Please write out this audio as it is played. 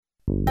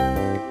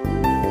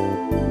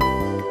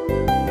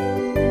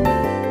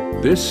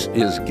This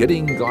is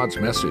Getting God's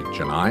Message,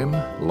 and I'm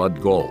Lud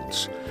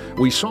Golds.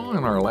 We saw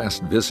in our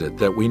last visit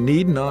that we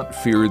need not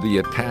fear the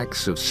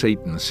attacks of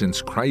Satan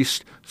since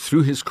Christ,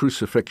 through his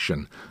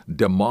crucifixion,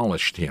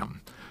 demolished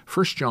him.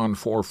 1 John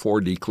 4:4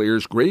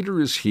 declares, "Greater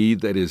is he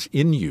that is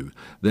in you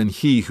than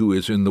he who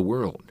is in the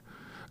world."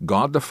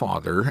 God the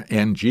Father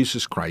and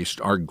Jesus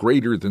Christ are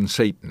greater than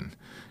Satan.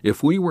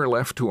 If we were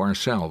left to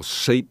ourselves,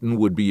 Satan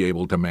would be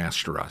able to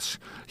master us.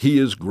 He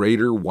is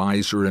greater,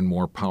 wiser, and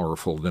more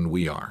powerful than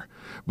we are.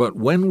 But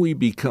when we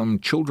become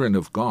children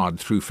of God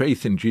through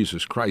faith in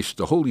Jesus Christ,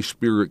 the Holy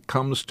Spirit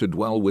comes to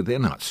dwell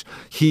within us.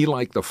 He,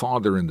 like the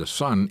Father and the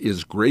Son,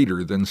 is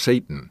greater than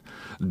Satan.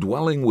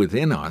 Dwelling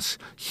within us,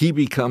 he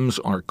becomes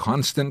our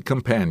constant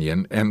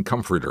companion and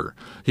comforter.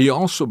 He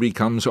also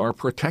becomes our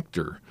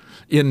protector.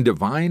 In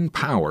divine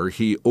power,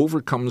 he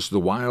overcomes the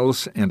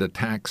wiles and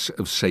attacks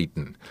of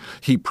Satan.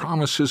 He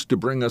promises to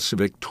bring us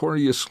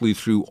victoriously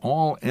through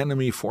all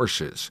enemy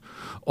forces.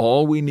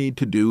 All we need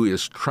to do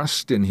is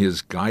trust in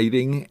his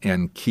guiding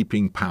and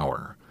keeping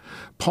power.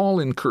 Paul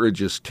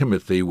encourages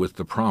Timothy with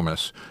the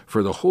promise,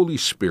 "For the Holy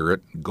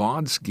Spirit,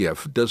 God's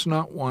gift, does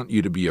not want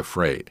you to be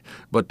afraid,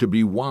 but to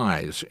be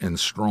wise and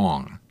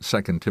strong."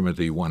 2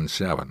 Timothy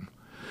 1:7.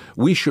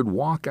 We should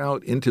walk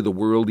out into the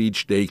world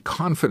each day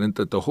confident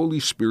that the Holy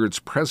Spirit's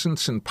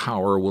presence and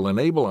power will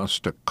enable us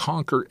to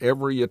conquer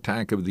every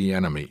attack of the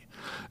enemy.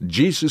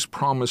 Jesus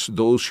promised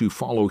those who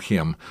follow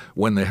him,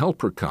 "When the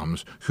Helper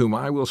comes, whom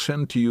I will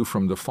send to you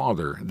from the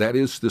Father, that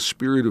is the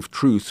Spirit of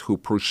truth who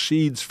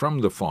proceeds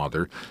from the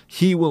Father,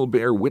 he will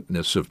bear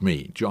witness of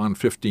me." John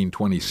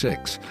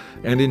 15:26.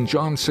 And in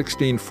John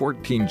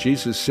 16:14,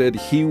 Jesus said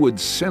he would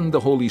send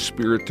the Holy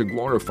Spirit to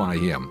glorify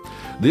him.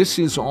 This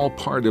is all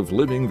part of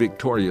living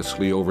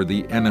victoriously over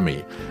the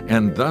enemy,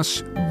 and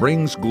thus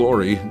brings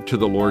glory to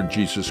the Lord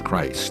Jesus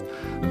Christ.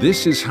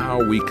 This is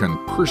how we can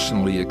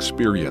personally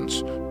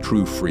experience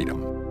true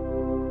freedom.